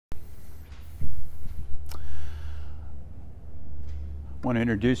want to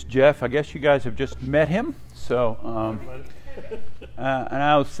introduce Jeff. I guess you guys have just met him. So, and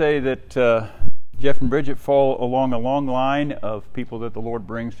I'll say that Jeff and Bridget fall along a long line of people that the Lord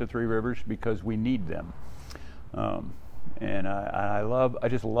brings to Three Rivers because we need them. And I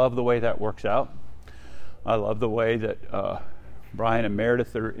just love the way that works out. I love the way that Brian and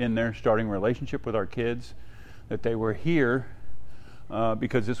Meredith are in there starting a relationship with our kids, that they were here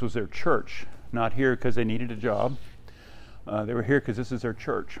because this was their church, not here because they needed a job. They were here because this is their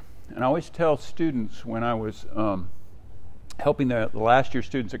church. And I always tell students when I was helping the last year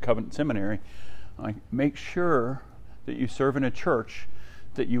students at Covenant Seminary, I make sure that you serve in a church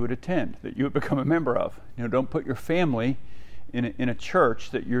that you would attend, that you would become a member of. You know, don't put your family in a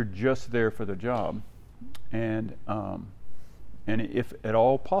church that you're just there for the job. And if at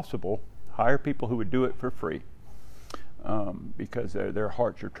all possible, hire people who would do it for free, because their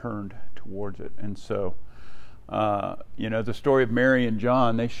hearts are turned towards it. And so, the story of Mary and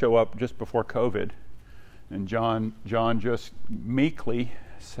John, they show up just before COVID, and John just meekly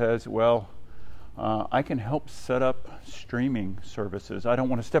says, well, I can help set up streaming services. I don't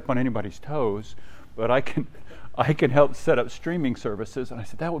want to step on anybody's toes, but I can help set up streaming services. And I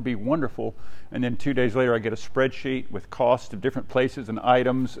said, that would be wonderful. And then 2 days later, I get a spreadsheet with cost of different places and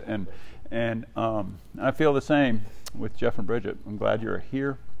items. And I feel the same with Jeff and Bridget. I'm glad you're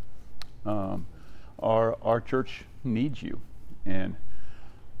here. Our church needs you. And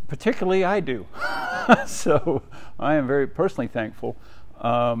particularly I do. So I am very personally thankful.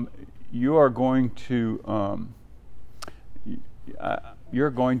 You're going to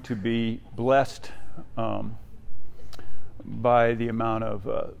be blessed by the amount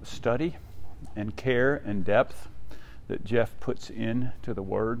of study and care and depth that Jeff puts into the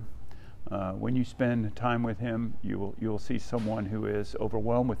Word. When you spend time with him, you'll see someone who is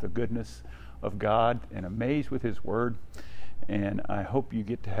overwhelmed with the goodness of God and amazed with His Word. And I hope you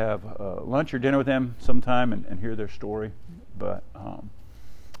get to have lunch or dinner with them sometime and hear their story. But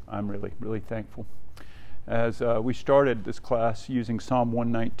I'm really, really thankful. As we started this class using Psalm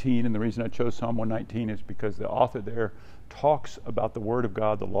 119, and the reason I chose Psalm 119 is because the author there talks about the Word of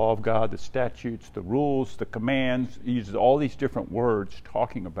God, the law of God, the statutes, the rules, the commands. He uses all these different words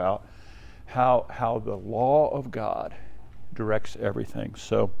talking about how the law of God directs everything.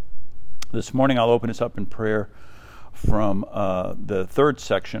 So this morning I'll open us up in prayer from the third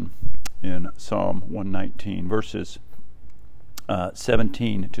section in Psalm 119, verses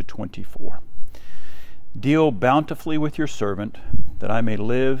 17 to 24. Deal bountifully with your servant, that I may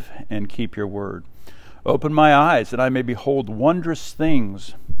live and keep your word. Open my eyes, that I may behold wondrous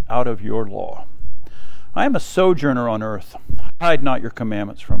things out of your law. I am a sojourner on earth. Hide not your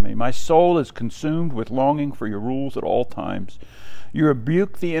commandments from me. My soul is consumed with longing for your rules at all times. You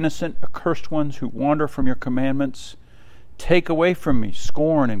rebuke the innocent, accursed ones who wander from your commandments. Take away from me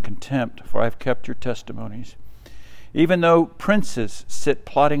scorn and contempt, for I have kept your testimonies. Even though princes sit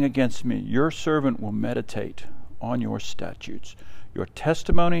plotting against me, your servant will meditate on your statutes. Your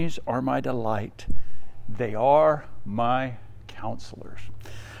testimonies are my delight. They are my counselors.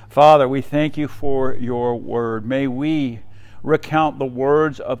 Father, we thank you for your word. May we recount the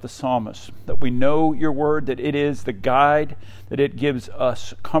words of the psalmist, that we know your word, that it is the guide, that it gives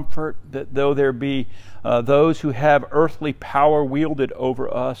us comfort, that though there be those who have earthly power wielded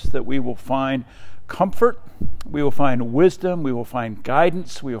over us, that we will find comfort, we will find wisdom, we will find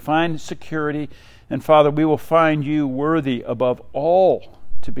guidance, we will find security, and Father, we will find you worthy above all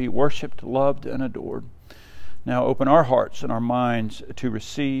to be worshiped, loved, and adored. Now open our hearts and our minds to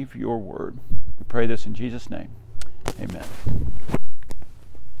receive your word. We pray this in Jesus' name. Amen.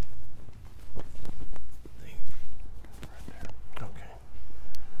 Okay.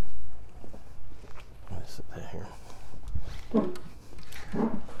 Let me sit that here.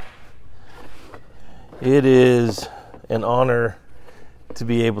 It is an honor to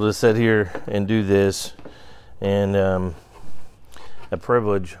be able to sit here and do this, and a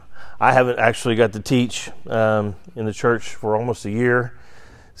privilege. I haven't actually got to teach in the church for almost a year,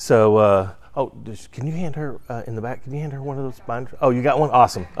 so can you hand her in the back? Can you hand her one of those binders? Oh, you got one?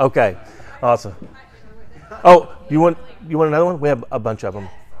 Awesome. Okay, awesome. Oh, you want another one? We have a bunch of them.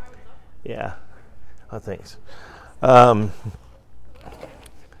 Yeah. Oh, thanks.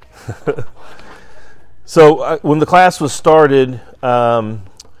 So when the class was started,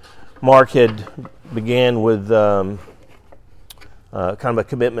 Mark had began with kind of a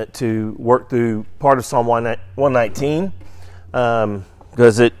commitment to work through part of Psalm 119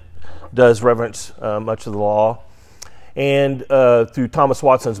 because it does reference much of the law, and through Thomas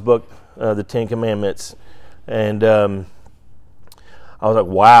Watson's book, The Ten Commandments. And I was like,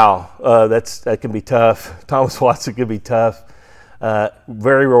 wow, that can be tough. Thomas Watson can be tough.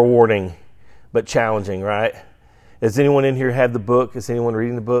 Very rewarding, but challenging, right? Does anyone in here have the book? Is anyone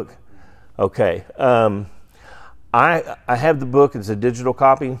reading the book? Okay. I have the book. It's a digital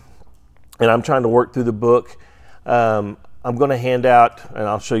copy, and I'm trying to work through the book. I'm going to hand out, and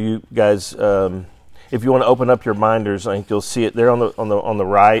I'll show you guys. If you want to open up your binders, I think you'll see it there on the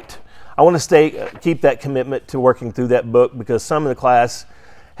right. I want to keep that commitment to working through that book, because some in the class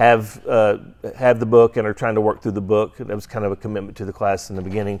have the book and are trying to work through the book. That was kind of a commitment to the class in the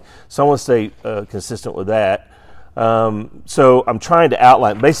beginning. So I want to stay consistent with that. So I'm trying to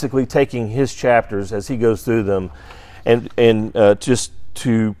outline, basically taking his chapters as he goes through them, and just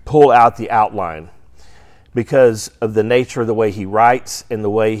to pull out the outline, because of the nature of the way he writes and the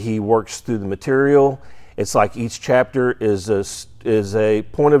way he works through the material. It's like each chapter is a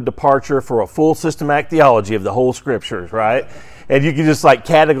point of departure for a full systematic theology of the whole Scriptures, right? And you can just like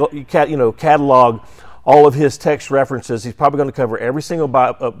catalog all of his text references. He's probably going to cover every single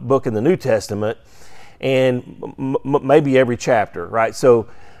book in the New Testament, and maybe every chapter, right? So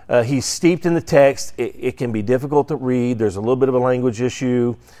he's steeped in the text. It can be difficult to read. There's a little bit of a language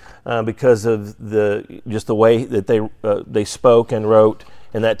issue because of the way that they spoke and wrote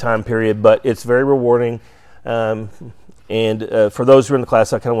in that time period. But it's very rewarding. And for those who are in the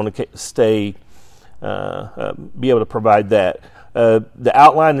class, I kind of want to be able to provide that. The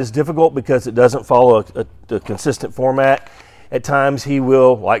outline is difficult because it doesn't follow a consistent format. At times he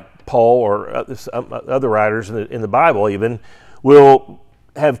will, like Paul or other writers in the Bible even, will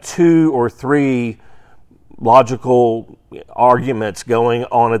have 2 or 3 logical arguments going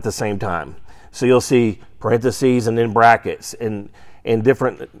on at the same time. So you'll see parentheses and then brackets and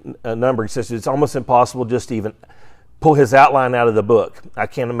different numbering systems. It's almost impossible just to even pull his outline out of the book. I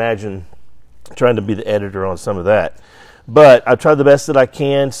can't imagine trying to be the editor on some of that. But I've tried the best that I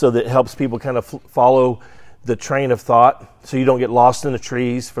can so that it helps people kind of follow the train of thought, so you don't get lost in the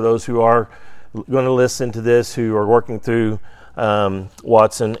trees. For those who are going to listen to this, who are working through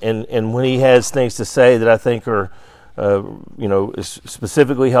Watson, and when he has things to say that I think are is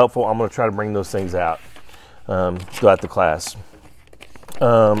specifically helpful, I'm going to try to bring those things out throughout the class.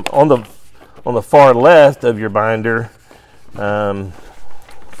 On the far left of your binder,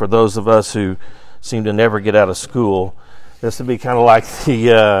 for those of us who seem to never get out of school, this would be kind of like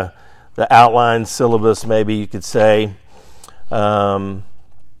the outline syllabus, maybe you could say. And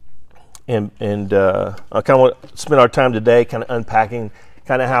I kind of want to spend our time today kind of unpacking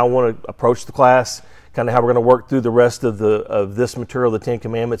kind of how I want to approach the class, kind of how we're going to work through the rest of this material, the 10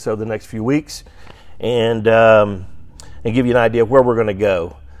 Commandments, over the next few weeks, and give you an idea of where we're going to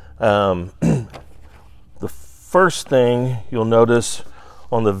go. The first thing you'll notice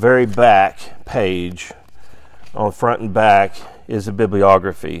on the very back page, on front and back, is a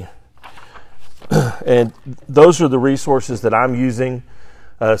bibliography. And those are the resources that I'm using,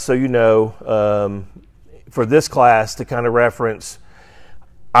 so you know, for this class to kind of reference.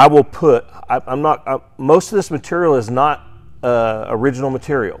 I will put, most of this material is not original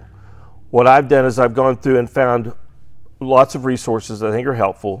material. What I've done is I've gone through and found lots of resources that I think are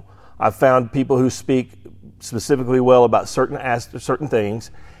helpful. I've found people who speak specifically well about certain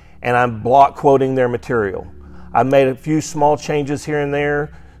things, and I'm block quoting their material. I've made a few small changes here and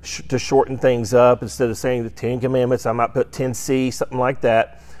there to shorten things up. Instead of saying the 10 Commandments, I might put 10C, something like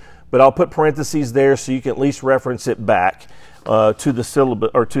that. But I'll put parentheses there so you can at least reference it back to the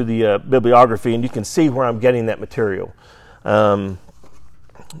syllabus or to the bibliography, and you can see where I'm getting that material. So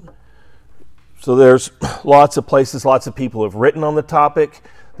there's lots of places, lots of people have written on the topic.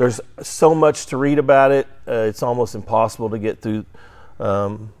 There's so much to read about it. It's almost impossible to get through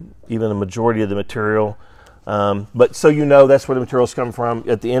even a majority of the material. But so you know, that's where the materials come from.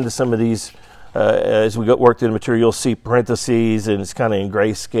 At the end of some of these, as we work through the material, you'll see parentheses, and it's kind of in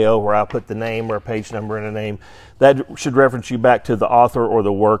grayscale where I'll put the name or a page number and a name. That should reference you back to the author or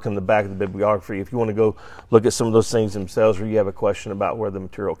the work in the back of the bibliography if you want to go look at some of those things themselves, or you have a question about where the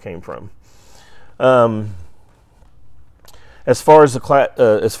material came from. As far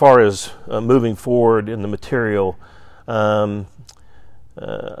as moving forward in the material, I'm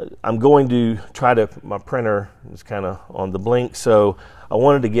going to try to. My printer is kind of on the blink, so I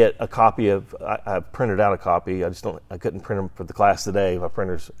wanted to get a copy of. I printed out a copy. I couldn't print them for the class today. My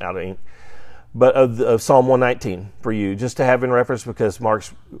printer's out of ink. But of Psalm 119 for you, just to have in reference, because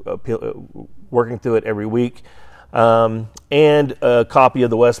Mark's working through it every week, and a copy of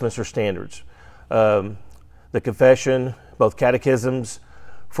the Westminster Standards, the Confession, both catechisms,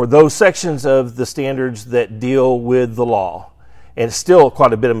 for those sections of the standards that deal with the law. And it's still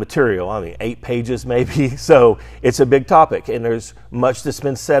quite a bit of material. 8 pages maybe. So it's a big topic, and there's much that's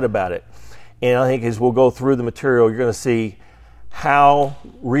been said about it. And I think as we'll go through the material, you're going to see how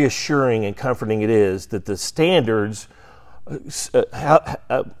reassuring and comforting it is that the standards,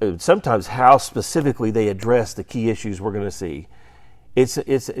 sometimes how specifically they address the key issues we're going to see.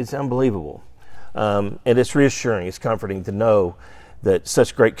 It's unbelievable. And it's reassuring, it's comforting to know that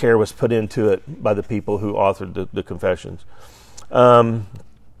such great care was put into it by the people who authored the confessions. And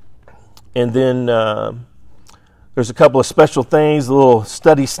then there's a couple of special things, little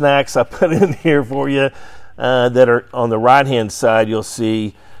study snacks I put in here for you that are on the right-hand side. You'll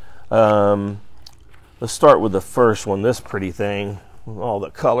see, let's start with the first one, this pretty thing, with all the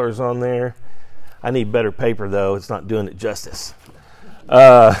colors on there. I need better paper, though. It's not doing it justice.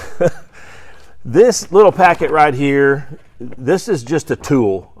 This little packet right here, this is just a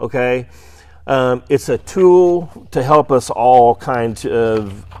tool, okay? It's a tool to help us all kind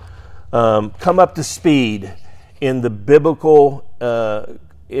of come up to speed in the biblical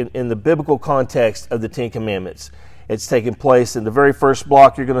in the biblical context of the Ten Commandments. It's taking place in the very first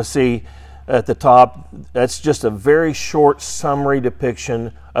block you're going to see at the top. That's just a very short summary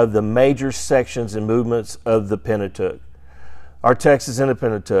depiction of the major sections and movements of the Pentateuch. Our text is in the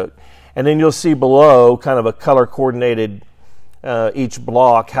Pentateuch. And then you'll see below kind of a color-coordinated each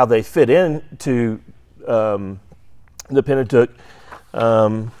block, how they fit into the Pentateuch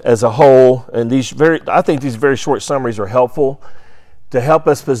as a whole. And I think these very short summaries are helpful to help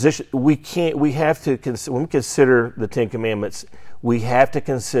us position. When we consider the Ten Commandments, we have to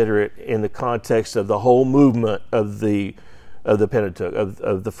consider it in the context of the whole movement of the Pentateuch,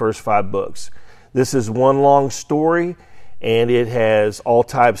 of the first 5 books. This is one long story. And it has all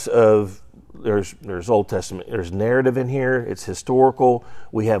types of, there's Old Testament, there's narrative in here, it's historical,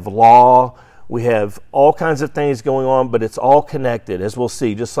 we have law, we have all kinds of things going on, but it's all connected, as we'll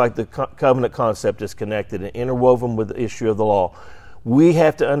see, just like the covenant concept is connected and interwoven with the issue of the law. We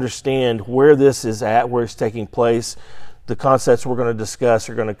have to understand where this is at, where it's taking place. The concepts we're going to discuss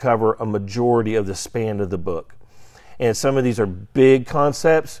are going to cover a majority of the span of the book. And some of these are big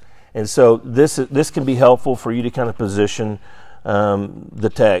concepts. And so this can be helpful for you to kind of position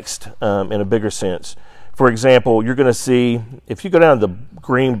the text in a bigger sense. For example, you're going to see, if you go down to the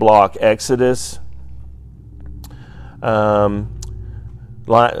green block, Exodus,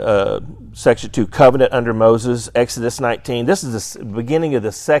 section 2, Covenant under Moses, Exodus 19. This is the beginning of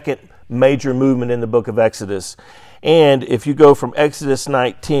the second major movement in the book of Exodus. And if you go from Exodus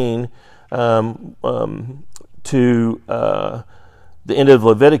 19 to the end of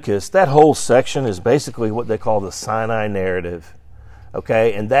Leviticus, that whole section is basically what they call the Sinai narrative.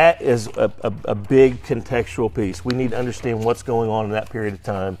 Okay, and that is a big contextual piece. We need to understand what's going on in that period of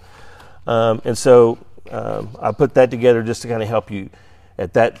time. And so I put that together just to kind of help you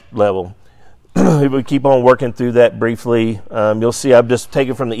at that level. We keep on working through that briefly. You'll see I've just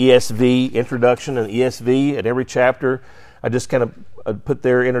taken from the ESV introduction and ESV at every chapter. I just kind of put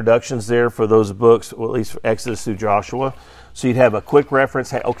their introductions there for those books, well, at least Exodus through Joshua. So you'd have a quick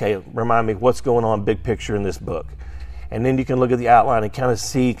reference. Hey, okay, remind me what's going on big picture in this book. And then you can look at the outline and kind of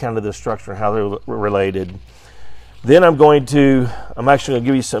see kind of the structure and how they're related. Then I'm actually going to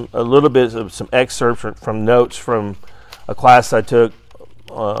give you a little bit of some excerpts from notes from a class I took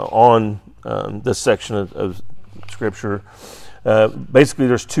on this section of Scripture. Basically,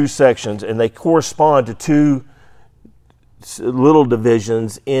 there's 2 sections, and they correspond to 2 little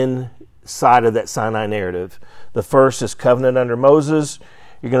divisions inside of that Sinai narrative. The first is Covenant under Moses.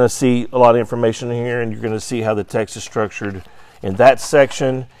 You're going to see a lot of information here, and you're going to see how the text is structured in that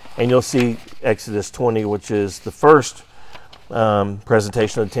section. And you'll see Exodus 20, which is the first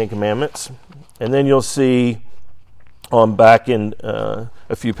presentation of the Ten Commandments. And then you'll see on back in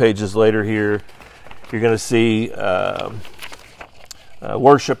a few pages later here, you're going to see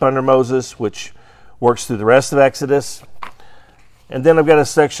worship under Moses, which works through the rest of Exodus. And then I've got a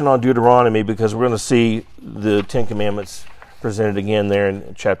section on Deuteronomy because we're going to see the Ten Commandments presented again there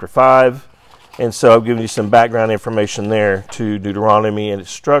in chapter 5. And so I've given you some background information there to Deuteronomy and its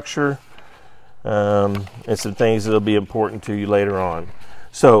structure, and some things that will be important to you later on.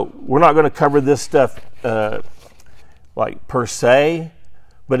 So we're not going to cover this stuff like per se,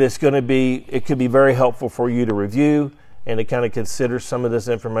 but it could be very helpful for you to review and to kind of consider some of this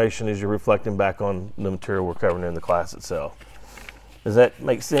information as you're reflecting back on the material we're covering in the class itself. Does that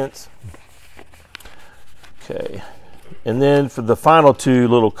make sense? Okay. And then for the final 2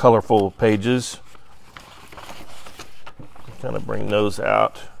 little colorful pages, kind of bring those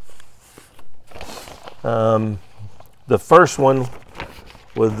out. The first one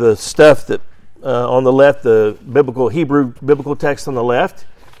with the stuff that on the left, the Hebrew biblical text on the left,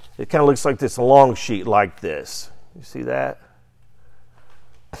 it kind of looks like this long sheet like this. You see that?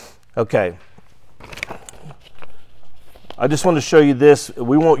 Okay. I just wanted to show you this.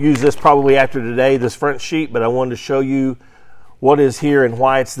 We won't use this probably after today, this front sheet, but I wanted to show you what is here and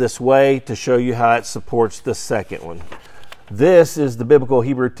why it's this way, to show you how it supports the second one. This is the biblical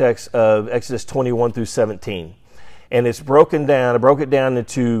Hebrew text of Exodus 21 through 17. And it's broken down. I broke it down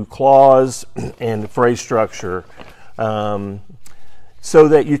into clause and phrase structure so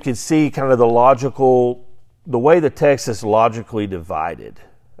that you can see kind of the way the text is logically divided,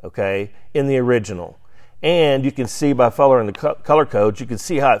 okay, in the original. And you can see by following the color codes, you can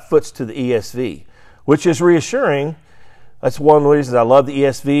see how it foots to the ESV, which is reassuring. That's one of the reasons I love the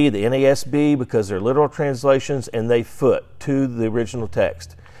ESV, the NASB, because they're literal translations and they foot to the original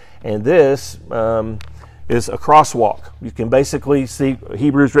text. And this is a crosswalk. You can basically see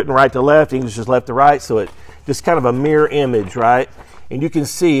Hebrew's written right to left, English is left to right, so it just kind of a mirror image, right? And you can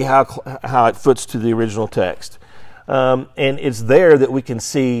see how it foots to the original text. And it's there that we can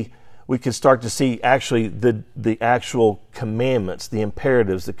start to see actually the actual commandments, the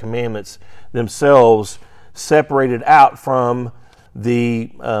imperatives, the commandments themselves separated out from the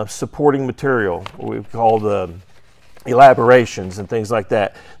supporting material, what we call the elaborations and things like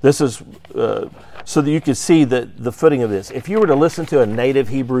that. This is so that you can see the footing of this. If you were to listen to a native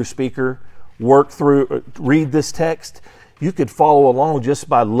Hebrew speaker read this text, you could follow along just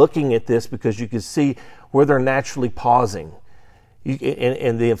by looking at this, because you could see where they're naturally pausing.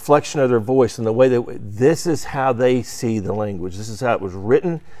 And the inflection of their voice and the way this is how they see the language. This is how it was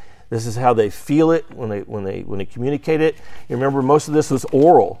written. This is how they feel it when they communicate it. You remember, most of this was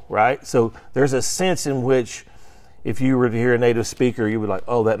oral, right? So there's a sense in which, if you were to hear a native speaker, you would like,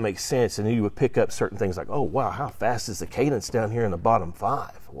 oh, that makes sense, and you would pick up certain things like, oh, wow, how fast is the cadence down here in the bottom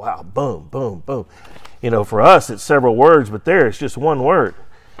 5? Wow, boom, boom, boom. For us, it's several words, but there it's just one word.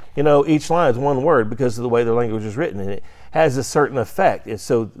 Each line is one word because of the way the language is written, and it has a certain effect. And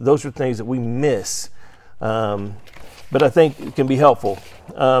so those are things that we miss, but I think it can be helpful.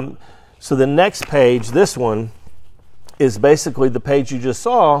 So the next page, this one, is basically the page you just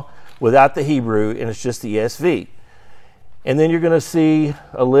saw without the Hebrew, and it's just the ESV. And then you're going to see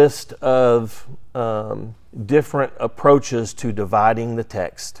a list of different approaches to dividing the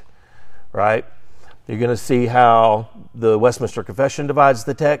text, right? You're going to see how the Westminster Confession divides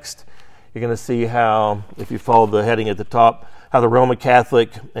the text. You're going to see how, if you follow the heading at the top, how the Roman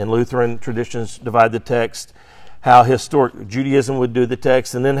Catholic and Lutheran traditions divide the text, how historic Judaism would do the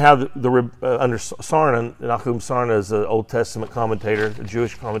text, and then how under Sarna, Nahum Sarna is an Old Testament commentator, a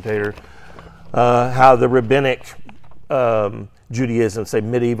Jewish commentator, how the rabbinic Judaism, say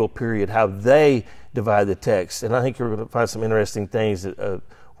medieval period, how they divide the text. And I think you're going to find some interesting things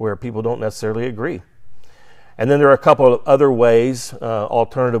where people don't necessarily agree. And then there are a couple of other ways,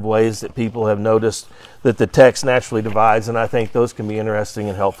 alternative ways that people have noticed that the text naturally divides, and I think those can be interesting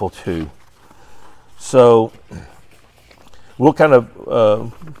and helpful too. So we'll kind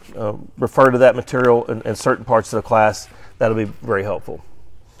of refer to that material in certain parts of the class. That'll be very helpful.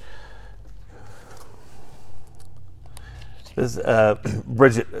 This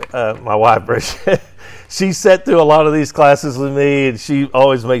Bridget, my wife Bridget, she sat through a lot of these classes with me, and she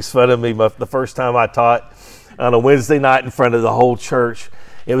always makes fun of me. The first time I taught on a Wednesday night in front of the whole church,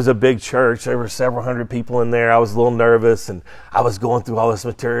 it was a big church. There were several hundred people in there. I was a little nervous, and I was going through all this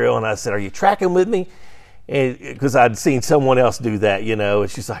material, and I said, "Are you tracking with me?" Because I'd seen someone else do that,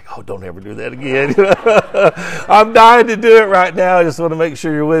 and she's like, "Oh, don't ever do that again." I'm dying to do it right now. I just want to make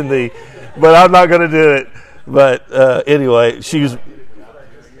sure you're with me, but I'm not going to do it. But anyway, she was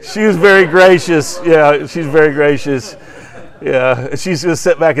very gracious. Yeah, she's very gracious. Yeah, she's going to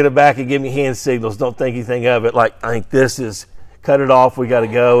sit back in the back and give me hand signals. Don't think anything of it. Like, I think this is, cut it off. We got to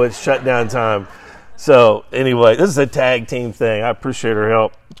go. It's shutdown time. So anyway, this is a tag team thing. I appreciate her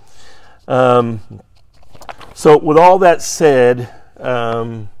help. So with all that said,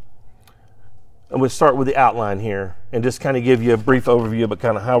 I'm going to start with the outline here and just kind of give you a brief overview about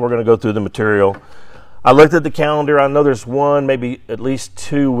kind of how we're going to go through the material. I looked at the calendar. I know there's one, maybe at least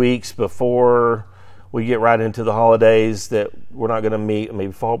 2 weeks before we get right into the holidays that we're not going to meet.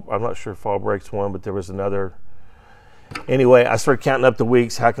 Maybe fall, I'm not sure if fall breaks one, but there was another. Anyway, I started counting up the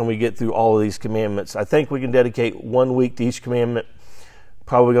weeks. How can we get through all of these commandments? I think we can dedicate 1 week to each commandment.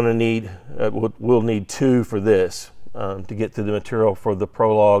 Probably going to need, we'll need 2 for this to get through the material for the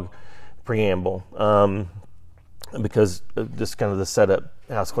prologue preamble, because just kind of the setup,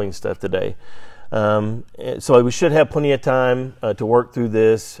 house clean stuff today. So we should have plenty of time to work through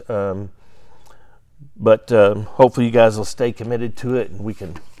this, but hopefully you guys will stay committed to it and we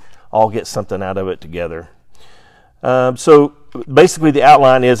can all get something out of it together. So basically the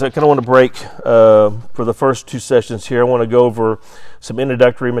outline is I kind of want to break for the first two sessions here. I want to go over some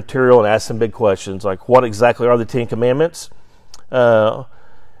introductory material and ask some big questions like what exactly are the Ten Commandments? I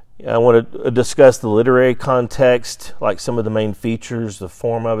want to discuss the literary context, like some of the main features, the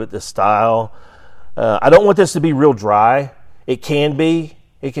form of it, the style. I don't want this to be real dry. It can be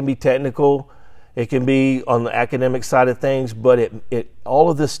technical. It can be on the academic side of things, but it all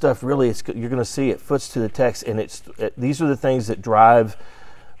of this stuff really, you're going to see it foots to the text, and these are the things that drive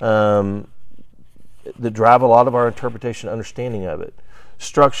a lot of our interpretation, understanding of it.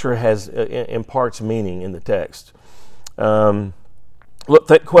 Structure imparts meaning in the text.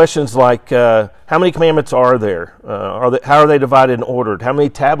 Look, questions like how many commandments are there? How are they divided and ordered? How many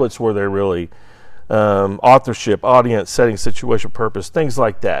tablets were there really? Authorship, audience, setting, situation, purpose, things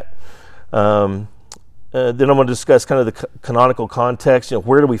like that. Then I'm going to discuss kind of the canonical context.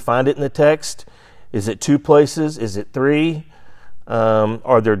 Where do we find it in the text? Is it two places? Is it three?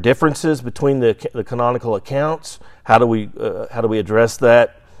 Are there differences between the canonical accounts? How do we address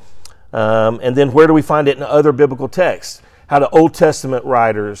that? And then where do we find it in other biblical texts? How do Old Testament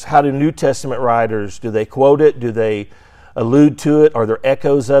writers, how do New Testament writers, do they quote it? Do they allude to it? Are there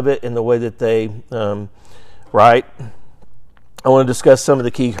echoes of it in the way that they write? I want to discuss some of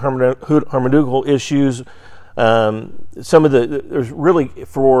the key hermeneutical issues. There's really,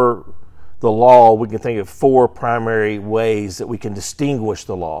 for the law, we can think of four primary ways that we can distinguish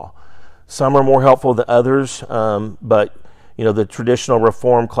the law. Some are more helpful than others, but the traditional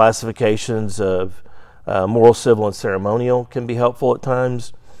Reformed classifications of moral, civil, and ceremonial can be helpful at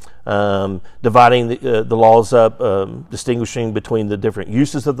times. Dividing the laws up, distinguishing between the different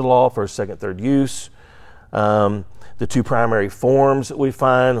uses of the law, first, second, third use. The two primary forms that we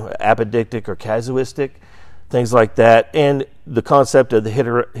find, apodictic or casuistic, things like that, and the concept of the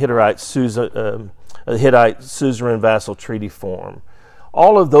Hittite suzerain vassal treaty form.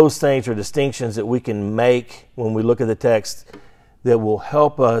 All of those things are distinctions that we can make when we look at the text that will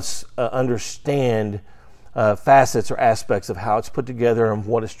help us understand facets or aspects of how it's put together and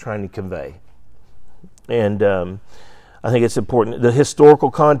what it's trying to convey. And I think it's important. The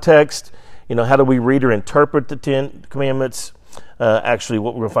historical context, how do we read or interpret the Ten Commandments? Actually,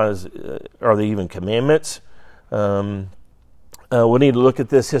 what we're going to find is, are they even commandments? We need to look at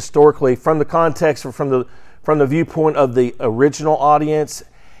this historically from the context or from the viewpoint of the original audience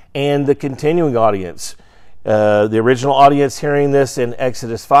and the continuing audience. The original audience hearing this in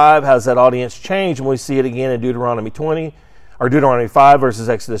Exodus 5, how does that audience change when we see it again in Deuteronomy 20, or Deuteronomy 5 versus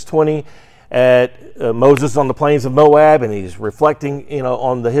Exodus 20? At Moses on the plains of Moab, and he's reflecting,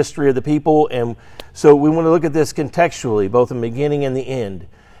 on the history of the people. And so we want to look at this contextually, both in the beginning and the end,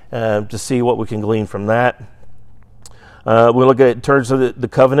 to see what we can glean from that. We look at it in terms of the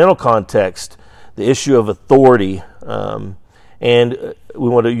covenantal context, the issue of authority, and we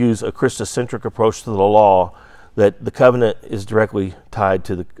want to use a Christocentric approach to the law, that the covenant is directly tied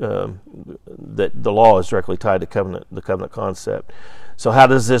to that the law is directly tied to the covenant concept. So how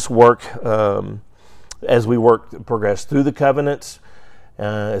does this work as we progress through the covenants,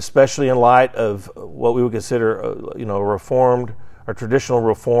 especially in light of what we would consider, a reformed or traditional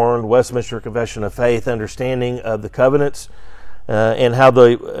reformed Westminster Confession of Faith understanding of the covenants, and how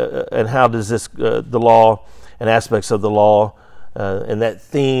does this the law and aspects of the law and that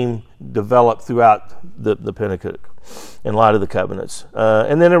theme develop throughout the Pentateuch in light of the covenants,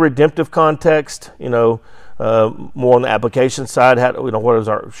 and then a redemptive context, more on the application side,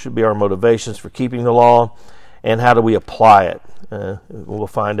 what should be our motivations for keeping the law, and how do we apply it? We'll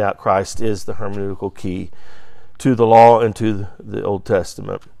find out Christ is the hermeneutical key to the law and to the Old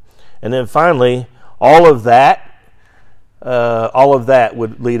Testament. And then finally, all of that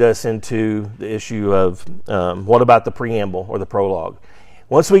would lead us into the issue of what about the preamble or the prologue?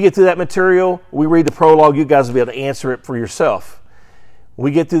 Once we get through that material, we read the prologue, you guys will be able to answer it for yourself. When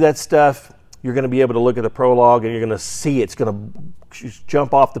we get through that stuff, you're going to be able to look at the prologue and you're going to see it's going to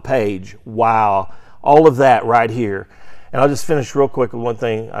jump off the page. Wow. All of that right here. And I'll just finish real quick with one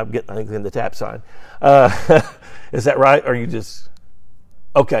thing. I think in the tap sign. Is that right? Or you just...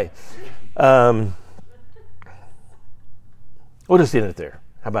 Okay. We'll just end it there.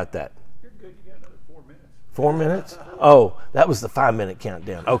 How about that? You're good. You got another 4 minutes. 4 minutes? Oh, that was the 5-minute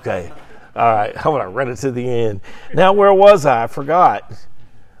countdown. Okay. All right. How about I run it to the end? Now, where was I? I forgot.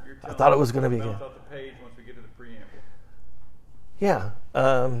 I thought it was going to be good. Off the page once we get to the preamble. Yeah.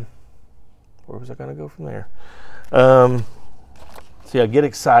 Where was I going to go from there? See, I get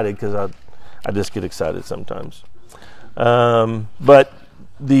excited because I just get excited sometimes. But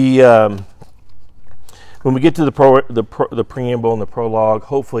when we get to the preamble and the prologue,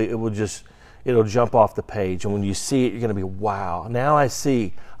 hopefully it will just it'll jump off the page. And when you see it, you're going to be, wow, now I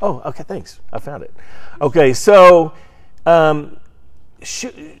see. Oh, okay, thanks. I found it. Okay, so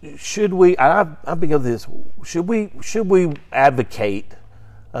should we, I've been of this, should we advocate,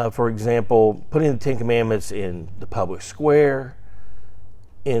 for example, putting the Ten Commandments in the public square,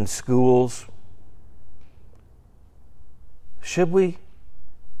 in schools? Should we?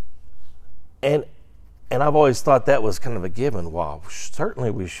 And I've always thought that was kind of a given. Well,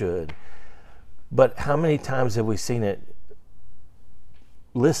 certainly we should. But how many times have we seen it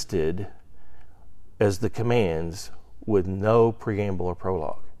listed as the commands with no preamble or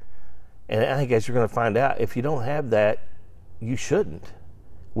prologue? And I guess you're going to find out, if you don't have that, you shouldn't.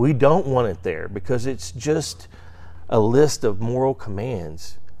 We don't want it there because it's just a list of moral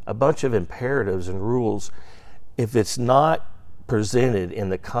commands, a bunch of imperatives and rules. If it's not presented in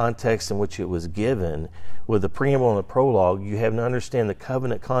the context in which it was given, with the preamble and the prologue, you have to understand the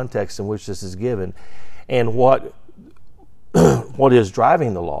covenant context in which this is given and what is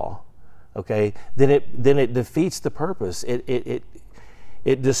driving the law. Okay, then it defeats the purpose. It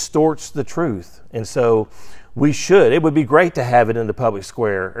distorts the truth. And so it would be great to have it in the public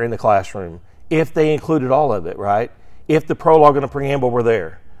square or in the classroom if they included all of it, right? If the prologue and the preamble were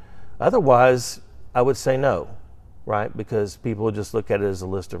there. Otherwise, I would say no, right? Because people would just look at it as a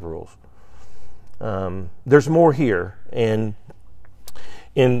list of rules. There's more here, and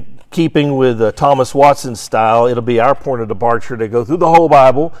in keeping with Thomas Watson's style, it'll be our point of departure to go through the whole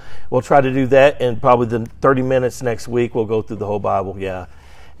Bible. We'll try to do that, and probably the 30 minutes next week we'll go through the whole Bible, yeah.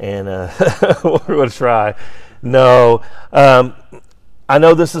 And we'll try. No, I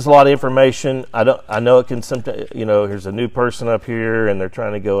know this is a lot of information. I know it can sometimes, here's a new person up here, and they're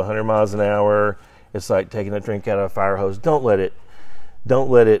trying to go 100 miles an hour. It's like taking a drink out of a fire hose. Don't let it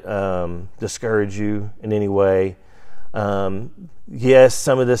discourage you in any way. Yes,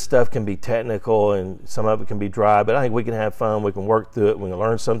 some of this stuff can be technical and some of it can be dry, but I think we can have fun. We can work through it. We can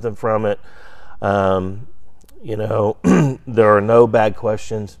learn something from it. There are no bad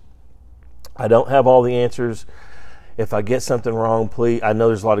questions. I don't have all the answers. If I get something wrong, please, I know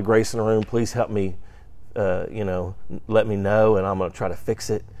there's a lot of grace in the room. Please help me, let me know, and I'm going to try to fix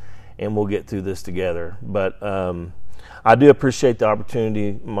it, and we'll get through this together. But I do appreciate the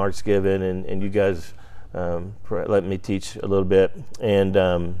opportunity Mark's given, and you guys for letting me teach a little bit, and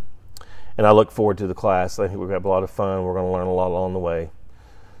I look forward to the class. I think we're going to have a lot of fun. We're going to learn a lot along the way.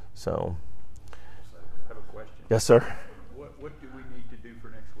 So, I have a question. Yes, sir. What do we need to do for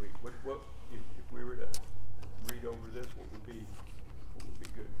next week? What if we were to read over this? What would be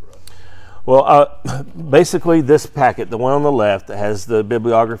good for us? Well, basically, this packet, the one on the left, that has the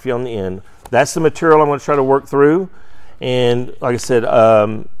bibliography on the end. That's the material I'm going to try to work through. And like I said,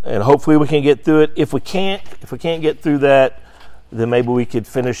 and hopefully we can get through it. If we can't get through that, then maybe we could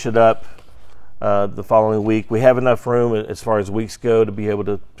finish it up the following week. We have enough room as far as weeks go to be able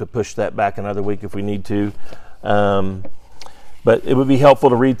to push that back another week if we need to. But it would be helpful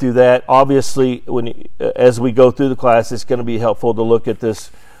to read through that. Obviously, as we go through the class, it's going to be helpful to look at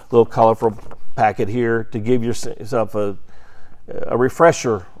this little colorful packet here to give yourself a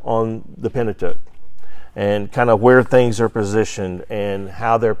refresher on the Pentateuch and kind of where things are positioned and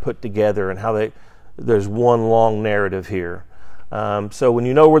how they're put together and how there's one long narrative here. So when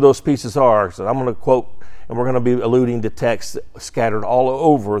you know where those pieces are, so I'm going to quote, and we're going to be alluding to texts scattered all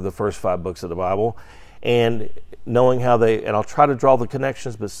over the first 5 books of the Bible, and knowing how and I'll try to draw the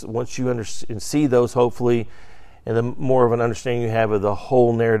connections, but once you understand and see those, hopefully, and the more of an understanding you have of the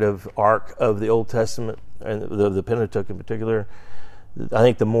whole narrative arc of the Old Testament and the Pentateuch in particular, I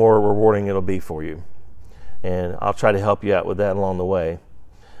think the more rewarding it'll be for you. And I'll try to help you out with that along the way.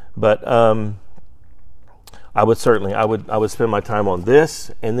 But I would spend my time on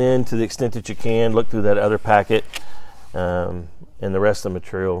this, and then to the extent that you can, look through that other packet, and the rest of the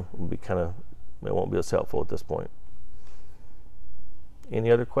material will be it won't be as helpful at this point.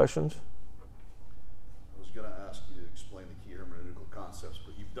 Any other questions? I was going to ask you to explain the key hermeneutical concepts,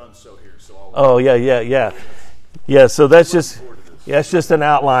 but you've done so here, so I'll... Oh, yeah. So that's just an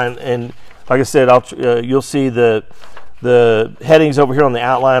outline, and like I said, you'll see the headings over here on the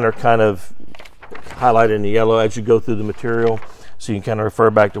outline are kind of highlighted in the yellow as you go through the material, so you can kind of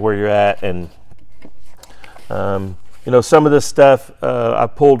refer back to where you're at. And some of this stuff I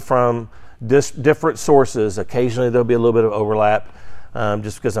pulled from different sources. Occasionally there'll be a little bit of overlap,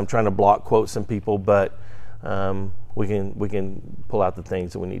 just because I'm trying to block quote some people, but we can pull out the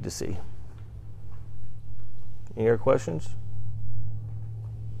things that we need to see. Any other questions?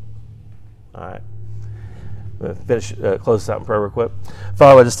 All right. close this out in prayer real quick.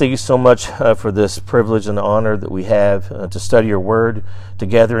 Father, I just thank you so much for this privilege and honor that we have to study your word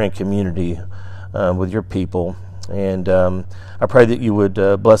together in community with your people. And I pray that you would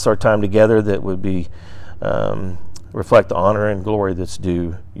bless our time together, that would be reflect the honor and glory that's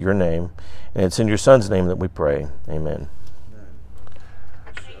due your name. And it's in your Son's name that we pray. Amen.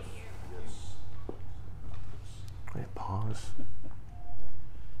 Pause.